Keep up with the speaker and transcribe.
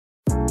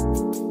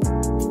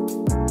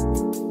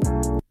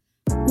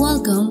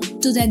Welcome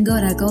to the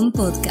Agoracom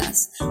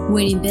podcast,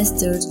 where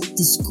investors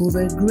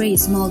discover great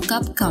small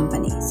cap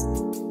companies.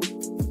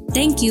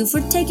 Thank you for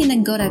taking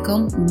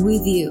Agoracom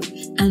with you,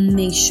 and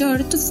make sure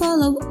to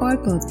follow our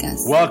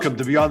podcast. Welcome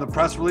to Beyond the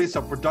Press Release,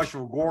 a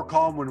production of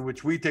Agoracom, in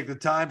which we take the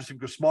time to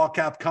speak to small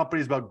cap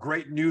companies about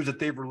great news that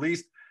they've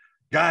released.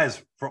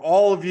 Guys, for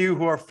all of you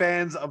who are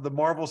fans of the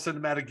Marvel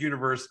Cinematic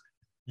Universe,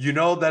 you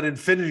know that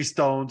Infinity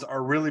Stones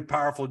are really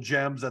powerful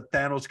gems that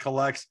Thanos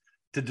collects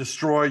to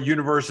destroy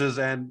universes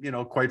and,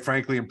 quite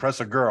frankly, impress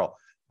a girl.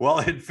 Well,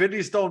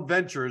 Infinity Stone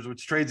Ventures,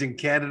 which trades in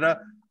Canada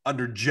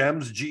under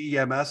GEMS,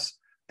 GEMS,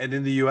 and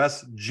in the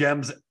US,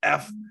 GEMS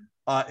F,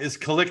 is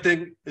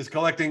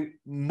collecting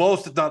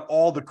most, if not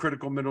all, the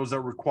critical minerals that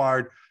are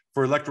required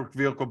for electric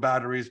vehicle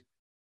batteries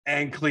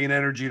and clean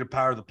energy to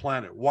power the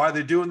planet. Why are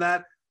they doing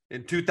that?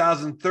 In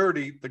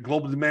 2030, the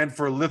global demand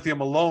for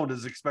lithium alone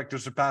is expected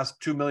to surpass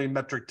 2 million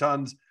metric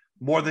tons,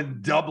 more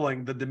than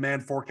doubling the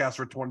demand forecast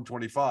for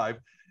 2025.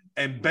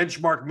 And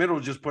Benchmark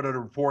Minerals just put out a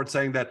report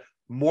saying that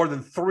more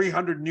than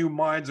 300 new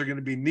mines are going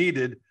to be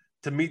needed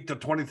to meet the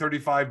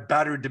 2035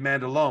 battery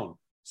demand alone.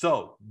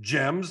 So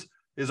GEMS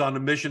is on a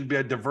mission to be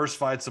a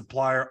diversified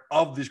supplier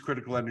of these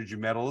critical energy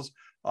metals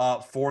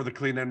for the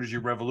clean energy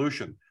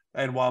revolution.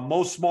 And while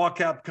most small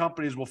cap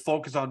companies will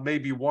focus on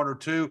maybe one or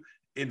two,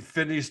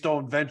 Infinity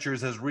Stone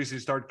Ventures has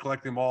recently started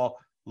collecting them all: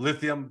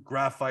 lithium,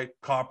 graphite,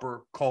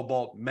 copper,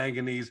 cobalt,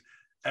 manganese.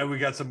 And we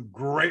got some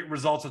great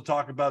results to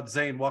talk about.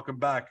 Zane, welcome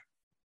back.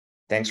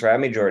 Thanks for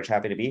having me, George.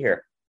 Happy to be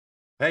here.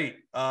 Hey,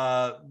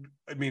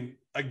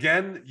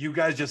 again, you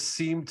guys just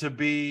seem to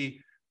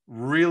be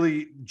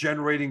really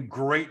generating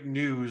great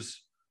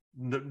news.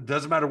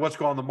 Doesn't matter what's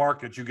going on in the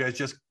market. You guys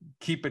just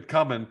keep it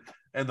coming.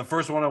 And the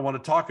first one I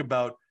want to talk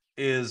about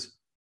is,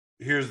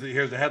 here's the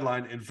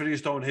headline: Infinity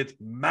Stone hits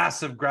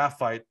massive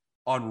graphite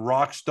on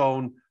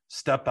Rockstone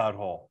step-out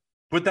hole.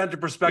 Put that into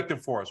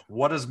perspective for us.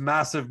 What does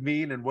massive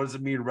mean, and what does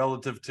it mean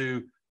relative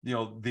to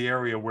the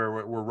area where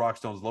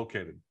Rockstone's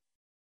located?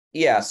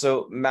 Yeah,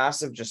 so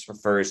massive just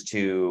refers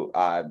to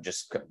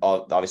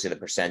obviously the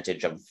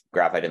percentage of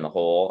graphite in the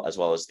hole, as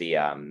well as the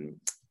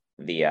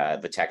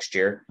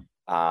texture.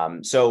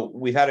 So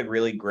we've had a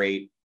really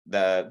great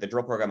the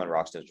drill program on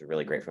Rockstone was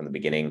really great from the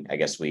beginning. I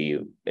guess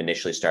we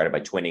initially started by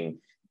twinning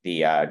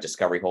the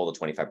discovery hole to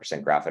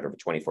 25% graphite over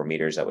 24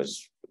 meters that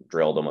was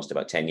drilled almost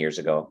about 10 years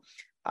ago.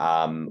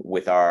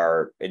 With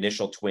our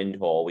initial twinned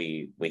hole,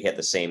 we hit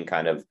the same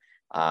kind of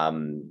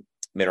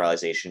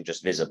mineralization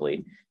just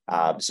visibly.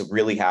 So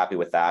really happy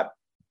with that.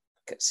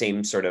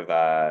 Same sort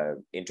of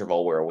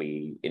interval where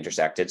we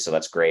intersected, so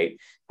that's great.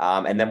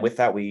 And then with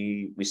that,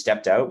 we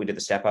stepped out. We did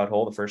the step out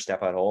hole, the first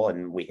step out hole,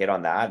 and we hit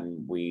on that.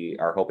 And we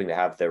are hoping to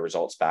have the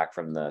results back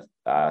from the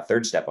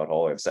third step out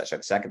hole, or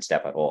the second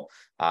step out hole,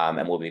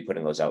 and we'll be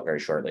putting those out very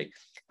shortly.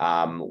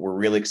 We're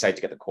really excited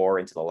to get the core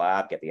into the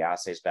lab, get the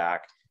assays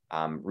back.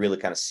 Really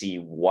kind of see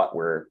what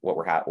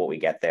we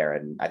get there.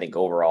 And I think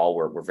overall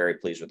we're very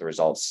pleased with the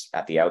results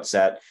at the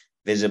outset.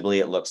 Visibly,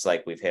 it looks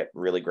like we've hit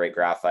really great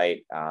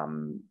graphite,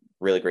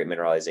 really great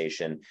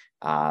mineralization.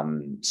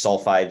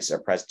 Sulfides are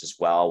present as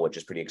well, which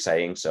is pretty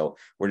exciting. So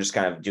we're just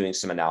kind of doing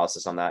some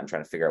analysis on that and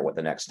trying to figure out what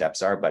the next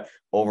steps are. But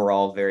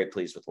overall, very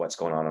pleased with what's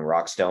going on in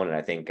Rockstone. And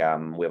I think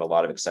we have a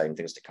lot of exciting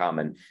things to come.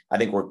 And I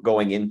think we're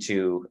going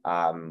into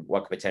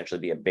what could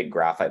potentially be a big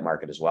graphite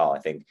market as well. I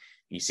think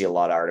you see a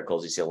lot of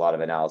articles, you see a lot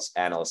of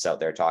analysts out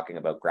there talking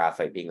about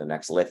graphite being the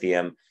next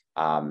lithium.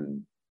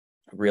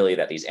 Really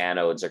that these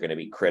anodes are going to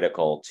be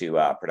critical to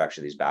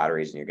production of these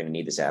batteries, and you're going to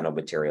need this anode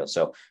material.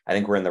 So I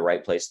think we're in the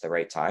right place at the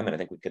right time, and I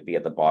think we could be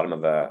at the bottom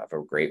of a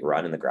great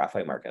run in the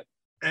graphite market.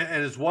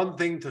 And it's one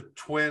thing to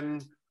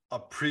twin a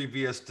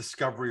previous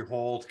discovery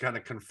hole to kind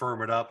of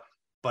confirm it up,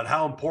 but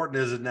how important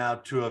is it now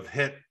to have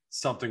hit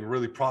something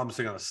really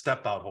promising on a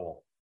step-out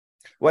hole?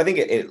 Well, I think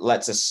it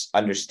lets us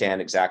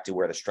understand exactly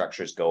where the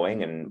structure is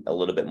going and a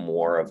little bit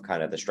more of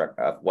kind of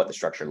what the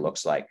structure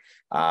looks like.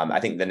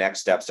 I think the next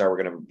steps are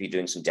we're going to be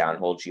doing some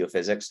downhole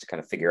geophysics to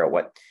kind of figure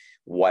out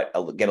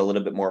get a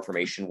little bit more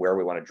information where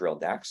we want to drill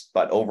next.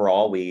 But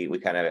overall, we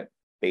kind of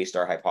based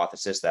our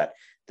hypothesis that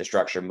the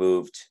structure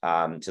moved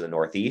to the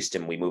northeast,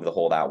 and we moved the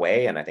hole that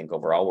way. And I think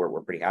overall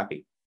we're pretty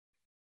happy.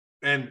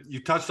 And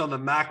you touched on the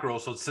macro,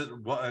 so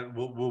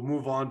we'll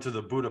move on to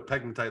the Buddha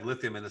pegmatite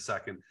lithium in a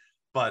second,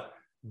 but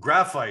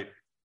graphite,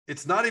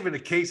 it's not even a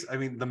case. I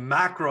mean, the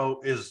macro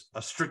is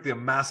strictly a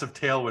massive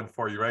tailwind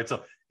for you, right?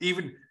 So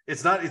even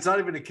it's not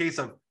even a case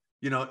of,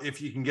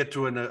 if you can get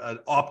to an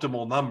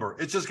optimal number,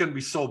 it's just going to be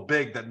so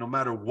big that no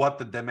matter what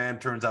the demand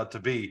turns out to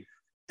be,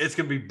 it's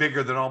going to be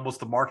bigger than almost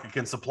the market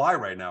can supply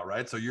right now,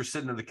 right? So you're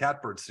sitting in the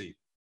catbird seat.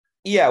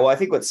 Yeah, well, I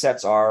think what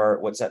sets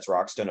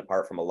Rockstone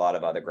apart from a lot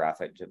of other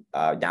graphite,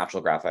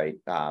 natural graphite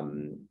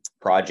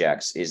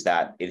projects is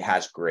that it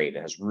has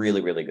really,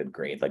 really good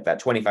grade. Like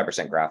that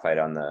 25% graphite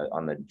on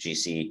the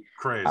GC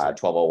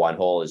 1201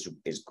 hole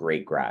is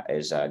great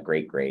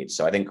grade.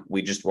 So I think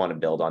we just want to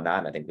build on that,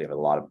 and I think we have a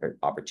lot of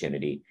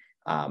opportunity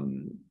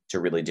to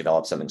really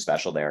develop something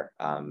special there,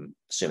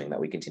 assuming that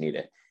we continue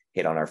to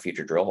hit on our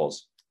future drill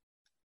holes.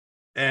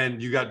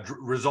 and you got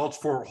results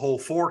for hole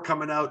 4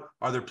 coming out.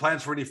 Are there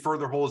plans for any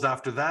further holes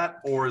after that,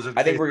 or is it?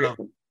 I think we're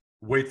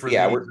wait for these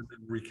and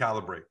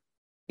recalibrate.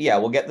 Yeah,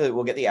 we'll get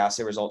the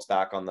assay results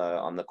back on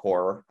the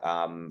core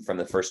from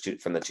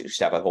the two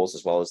step-out holes,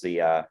 as well as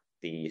the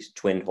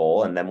twin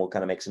hole, and then we'll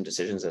kind of make some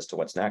decisions as to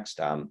what's next.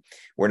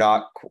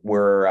 What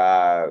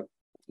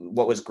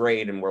was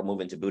great, and we'll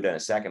move into Buda in a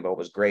second, but what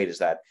was great is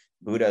that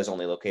Buda is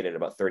only located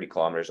about 30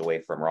 kilometers away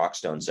from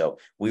Rockstone. So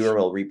we were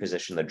able to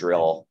reposition the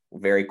drill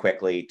very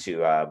quickly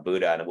to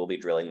Buda, and we'll be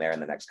drilling there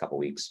in the next couple of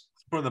weeks.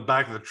 Put in the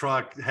back of the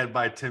truck, head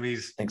by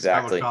Timmy's,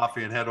 exactly, have a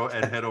coffee, and head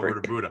over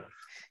to Buda.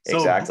 So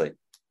exactly.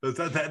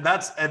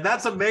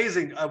 That's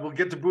amazing. We'll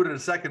get to Buda in a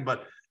second,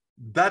 but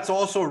that's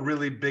also a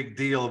really big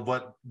deal of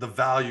what the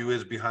value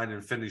is behind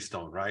Infinity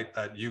Stone, right?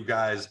 That you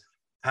guys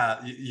have,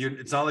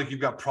 it's not like you've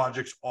got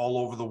projects all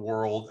over the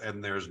world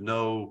and there's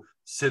no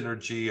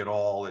synergy at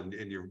all, and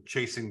you're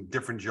chasing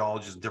different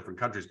geologists in different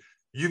countries.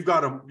 You've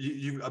got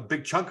a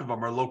big chunk of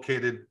them are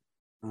located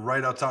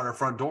right outside our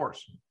front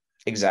doors.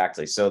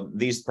 Exactly. So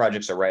these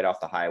projects are right off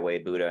the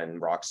highway, Buda and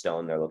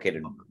Rockstone. They're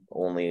located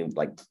only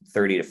like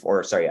 40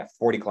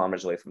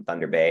 kilometers away from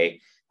Thunder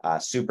Bay,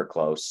 super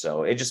close.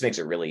 So it just makes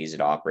it really easy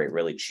to operate,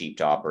 really cheap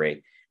to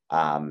operate.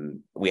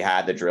 We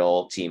had the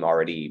drill team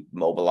already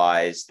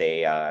mobilized.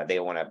 They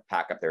want to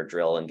pack up their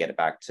drill and get it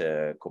back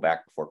to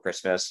Quebec before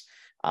Christmas.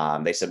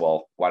 They said,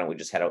 well, why don't we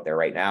just head out there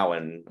right now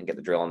and get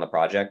the drill on the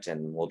project,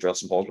 and we'll drill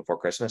some holes before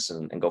Christmas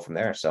and go from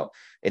there. So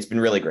it's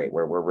been really great.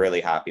 We're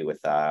really happy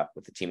with the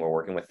team we're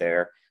working with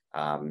there.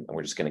 And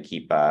we're just going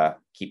to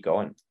keep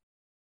going.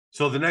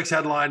 So the next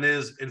headline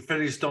is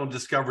Infinity Stone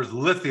discovers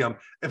lithium.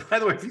 And by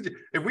the way,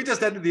 if we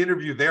just ended the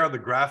interview there on the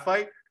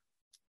graphite,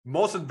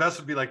 most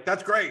investors would be like,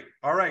 that's great.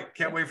 All right.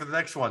 Can't wait for the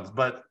next ones.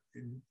 But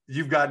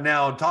you've got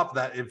now on top of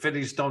that,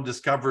 Infinity Stone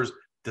discovers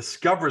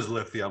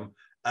lithium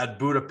at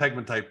Buda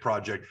Pegmatite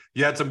project.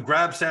 You had some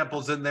grab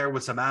samples in there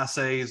with some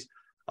assays,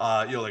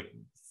 like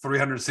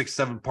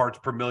 367 parts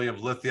per million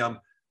of lithium,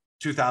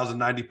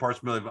 2,090 parts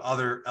per million of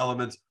other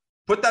elements.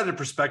 Put that in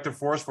perspective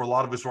for us, for a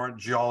lot of us who aren't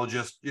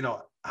geologists.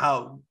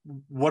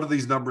 What do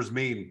these numbers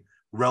mean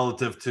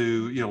relative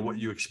to, what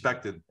you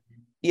expected?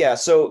 Yeah.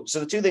 So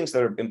the two things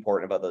that are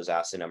important about those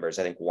assay numbers,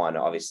 I think one,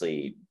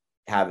 obviously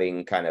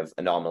having kind of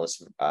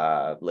anomalous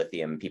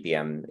lithium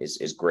ppm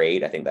is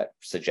great. I think that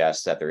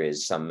suggests that there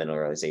is some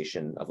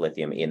mineralization of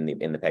lithium in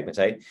the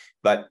pegmatite,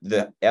 but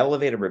the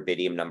elevated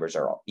rubidium numbers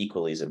are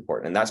equally as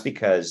important. And that's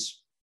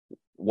because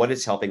what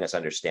it's helping us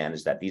understand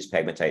is that these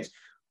pegmatites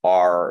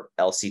are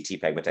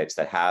LCT pegmatites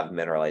that have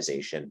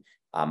mineralization,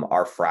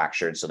 are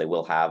fractured. So they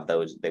will have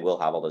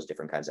all those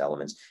different kinds of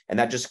elements. And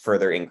that just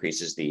further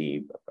increases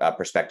the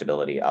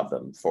prospectability of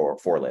them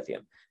for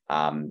lithium.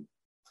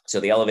 So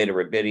the elevated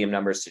rubidium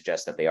numbers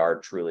suggest that they are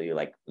truly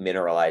like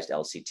mineralized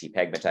LCT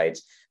pegmatites.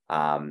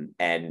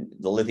 And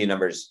the lithium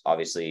numbers,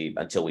 obviously,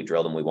 until we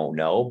drill them, we won't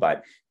know,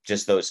 but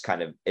just those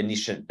kind of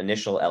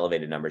initial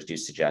elevated numbers do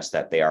suggest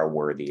that they are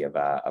worthy of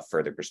a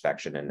further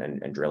prospection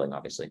and drilling,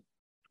 obviously.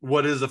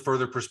 What is the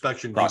further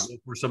prospection? Do you look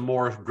for some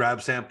more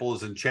grab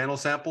samples and channel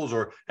samples,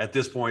 or at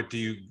this point,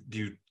 do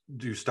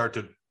you start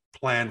to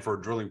plan for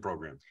a drilling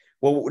program?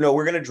 Well, no,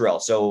 we're going to drill.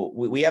 So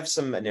we have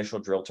some initial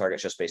drill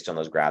targets just based on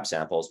those grab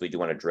samples. We do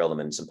want to drill them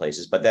in some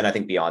places, but then I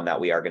think beyond that,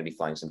 we are going to be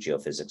flying some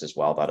geophysics as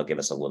well. That'll give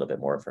us a little bit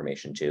more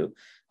information too.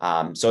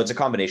 So it's a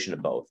combination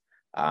of both.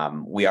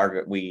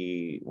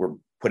 We're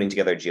putting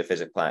together a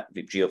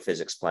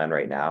geophysics plan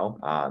right now.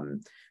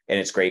 And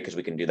it's great because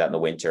we can do that in the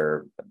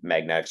winter.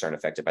 Magnetics aren't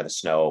affected by the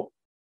snow.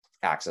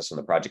 Access on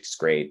the project is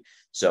great.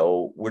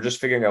 So we're just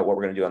figuring out what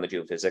we're going to do on the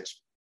geophysics.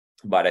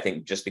 But I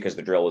think just because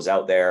the drill was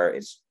out there,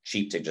 it's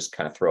cheap to just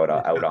kind of throw it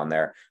out on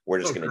there. We're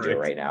just going to do it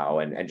right now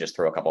and just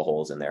throw a couple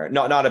holes in there.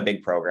 Not a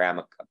big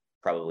program,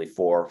 probably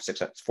 400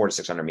 to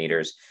 600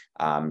 meters,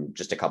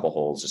 just a couple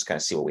holes, just kind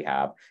of see what we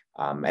have.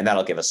 And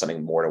that'll give us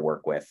something more to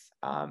work with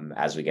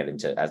as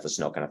the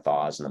snow kind of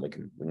thaws, and then we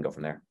can go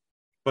from there.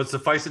 But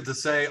suffice it to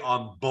say,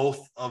 on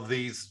both of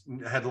these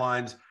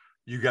headlines,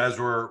 you guys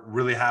were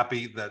really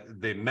happy that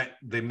they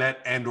met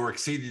and or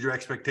exceeded your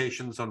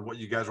expectations on what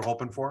you guys were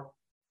hoping for.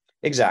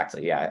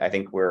 Exactly. Yeah, I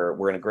think we're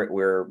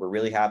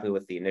really happy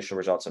with the initial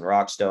results on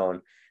Rockstone.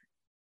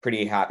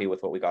 Pretty happy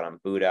with what we got on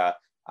Buda.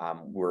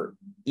 We're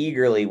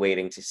eagerly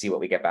waiting to see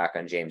what we get back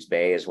on James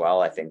Bay as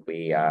well. I think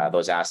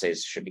those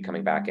assays should be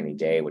coming back any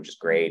day, which is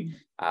great.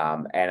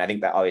 And I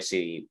think that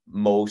obviously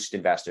most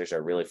investors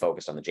are really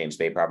focused on the James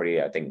Bay property.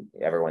 I think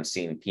everyone's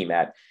seen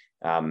PMET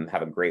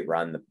have a great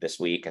run this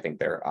week. I think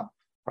they're up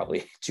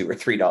probably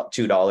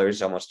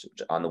 $2 almost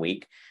on the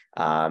week.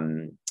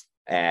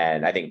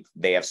 And I think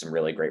they have some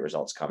really great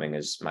results coming,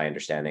 is my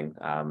understanding,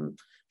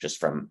 just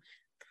from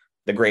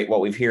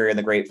what we've heard in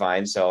the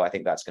grapevine. So I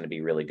think that's going to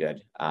be really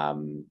good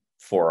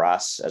for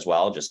us as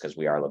well, just because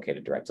we are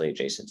located directly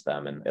adjacent to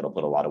them, and it'll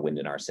put a lot of wind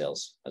in our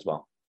sails as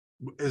well.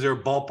 Is there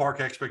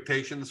ballpark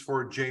expectations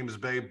for James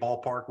Bay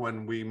ballpark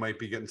when we might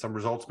be getting some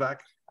results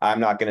back? I'm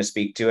not going to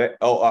speak to it.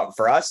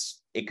 For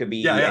us, it could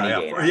be any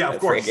day now. Yeah, of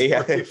course.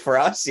 For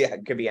us,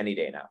 it could be any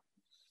day now.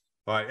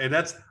 All right. And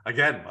that's,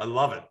 again, I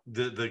love it.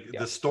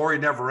 The story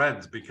never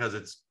ends because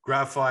it's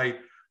Graphite,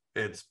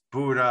 it's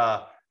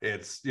Buddha,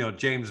 it's,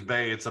 James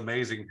Bay. It's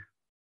amazing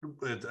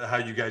how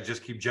you guys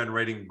just keep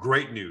generating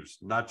great news,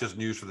 not just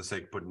news for the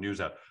sake of putting news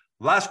out.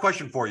 Last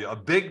question for you. A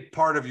big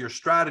part of your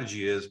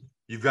strategy is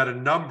you've got a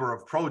number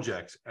of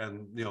projects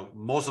and,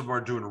 most of them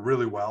are doing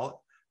really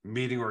well,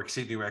 meeting or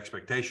exceeding your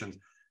expectations.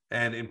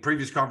 And in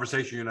previous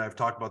conversation, you and I have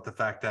talked about the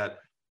fact that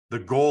the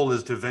goal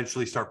is to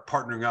eventually start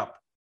partnering up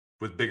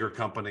with bigger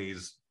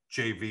companies,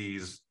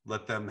 JVs,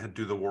 let them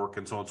do the work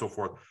and so on and so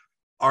forth.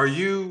 Are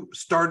you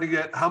starting to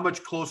get, how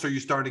much closer are you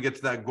starting to get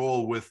to that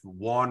goal with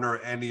one or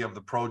any of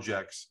the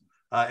projects?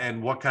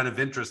 And what kind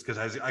of interest?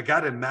 Because I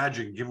got to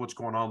imagine, given what's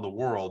going on in the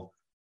world,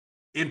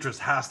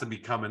 interest has to be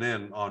coming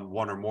in on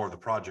one or more of the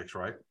projects,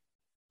 right?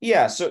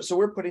 Yeah, so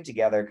we're putting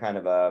together kind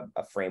of a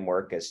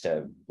framework as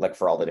to, like,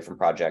 for all the different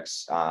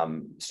projects,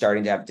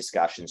 starting to have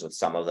discussions with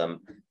some of them,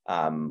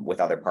 with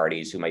other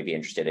parties who might be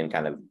interested in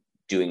kind of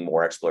doing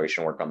more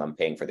exploration work on them,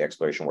 paying for the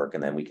exploration work,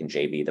 and then we can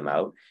JV them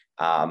out.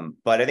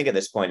 But I think at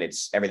this point,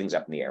 everything's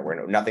up in the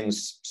air.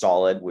 Nothing's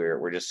solid.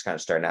 We're just kind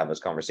of starting to have those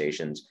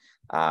conversations.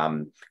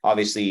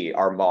 Obviously,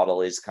 our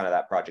model is kind of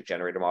that project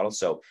generator model.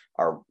 So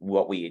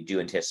what we do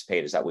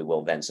anticipate is that we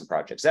will vend some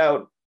projects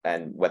out,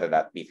 and whether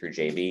that be through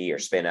JV or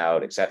spin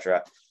out, et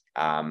cetera.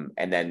 And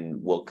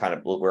then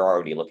we're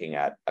already looking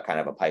at a kind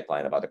of a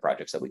pipeline of other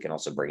projects that we can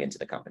also bring into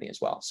the company as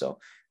well. So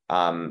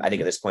I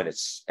think at this point,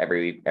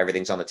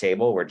 everything's on the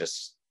table. We're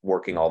just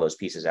working all those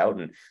pieces out,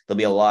 and there'll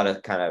be a lot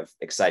of kind of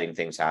exciting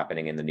things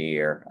happening in the new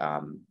year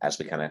as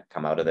we kind of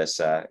come out of this,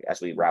 as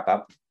we wrap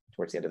up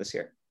towards the end of this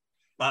year.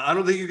 I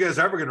don't think you guys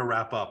are ever going to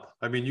wrap up.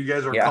 I mean, you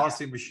guys are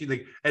constantly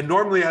machining. And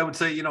normally I would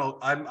say,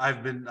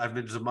 I've been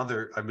doing some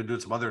other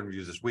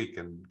interviews this week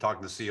and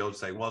talking to CEOs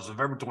saying, well, it's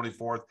November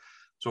 24th.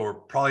 So we're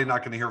probably not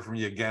going to hear from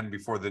you again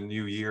before the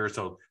new year.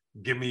 So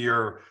give me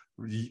your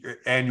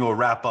annual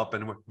wrap up.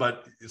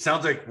 But it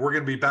sounds like we're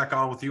going to be back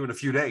on with you in a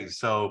few days.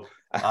 So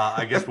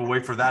I guess we'll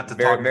wait for that to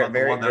talk about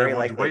the one that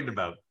everyone's waiting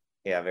about.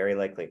 Yeah, very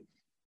likely.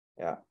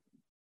 Yeah.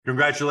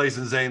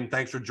 Congratulations, Zane.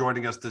 Thanks for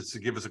joining us to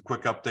give us a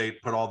quick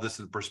update, put all this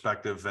in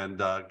perspective,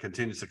 and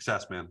continued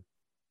success, man.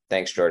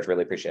 Thanks, George.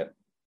 Really appreciate it.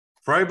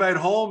 For everybody at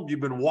home, you've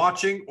been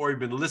watching or you've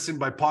been listening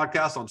by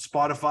podcast on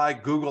Spotify,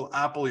 Google,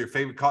 Apple, your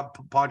favorite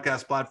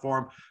podcast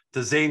platform,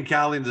 to Zane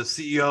Callien, the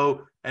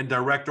CEO and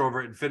director over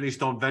at Infinity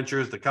Stone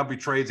Ventures. The company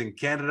trades in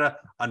Canada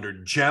under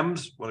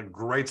GEMS. What a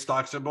great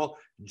stock symbol,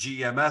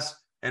 GEMS.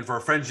 And for our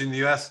friends in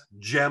the US,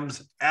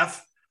 GEMS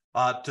F.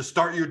 To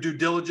start your due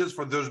diligence,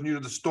 for those new to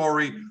the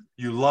story,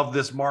 you love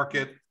this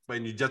market, but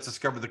you just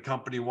discovered the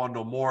company, want to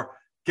know more,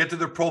 get to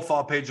their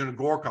profile page on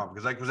Agoracom,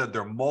 because like I said,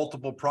 there are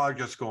multiple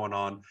projects going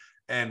on,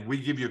 and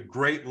we give you a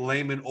great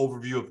layman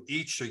overview of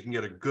each so you can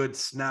get a good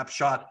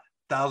snapshot,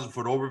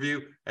 1,000-foot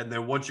overview. And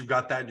then once you've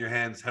got that in your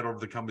hands, head over to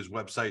the company's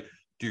website,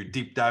 do your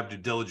deep dive due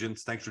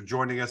diligence. Thanks for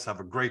joining us. Have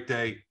a great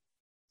day.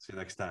 See you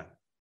next time.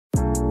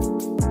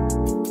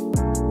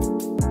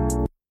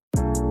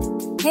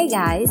 Hey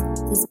guys,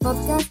 this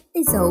podcast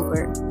is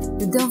over.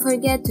 But don't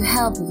forget to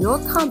help your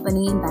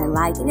company by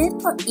liking it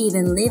or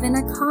even leaving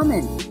a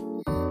comment.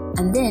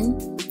 And then,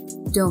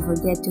 don't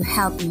forget to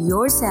help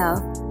yourself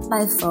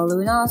by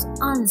following us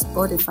on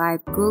Spotify,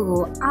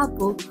 Google,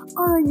 Apple,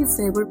 or on your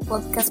favorite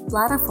podcast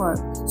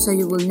platform so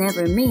you will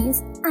never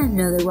miss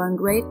another one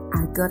great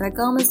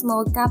Agoracom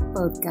Small Cap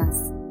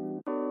podcast.